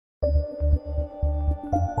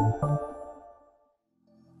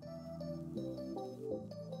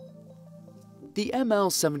The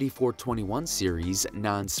ML7421 series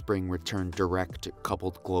non-spring return direct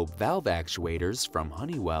coupled globe valve actuators from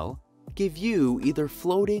Honeywell give you either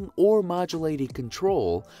floating or modulating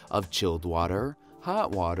control of chilled water,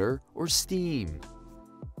 hot water, or steam.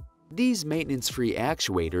 These maintenance-free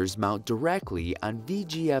actuators mount directly on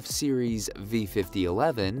VGF series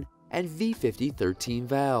V5011 and V5013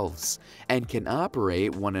 valves and can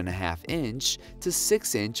operate 1.5-inch to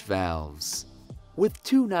 6-inch valves. With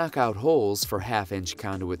 2 knockout holes for 1/2-inch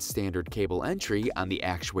conduit standard cable entry on the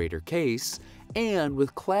actuator case, and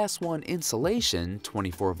with Class 1 insulation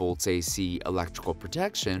 24 volts AC electrical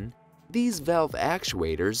protection, these valve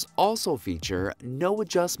actuators also feature no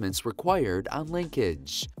adjustments required on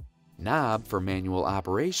linkage, knob for manual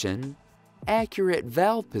operation, accurate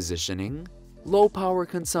valve positioning, low power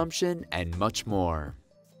consumption, and much more.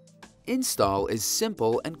 Install is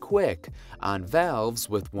simple and quick on valves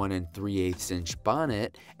with 1 3/8-inch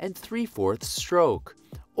bonnet and 3/4 stroke,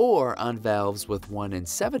 or on valves with 1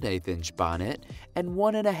 7/8-inch bonnet and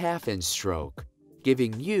 1.5-inch stroke,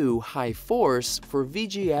 giving you high force for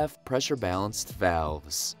VGF pressure-balanced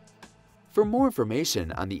valves. For more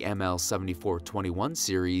information on the ML7421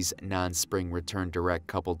 series non-spring return direct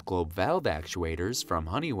coupled globe valve actuators from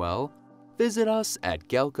Honeywell, visit us at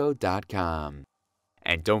galco.com.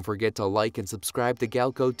 And don't forget to like and subscribe to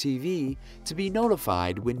Galco TV to be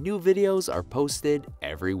notified when new videos are posted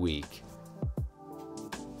every week.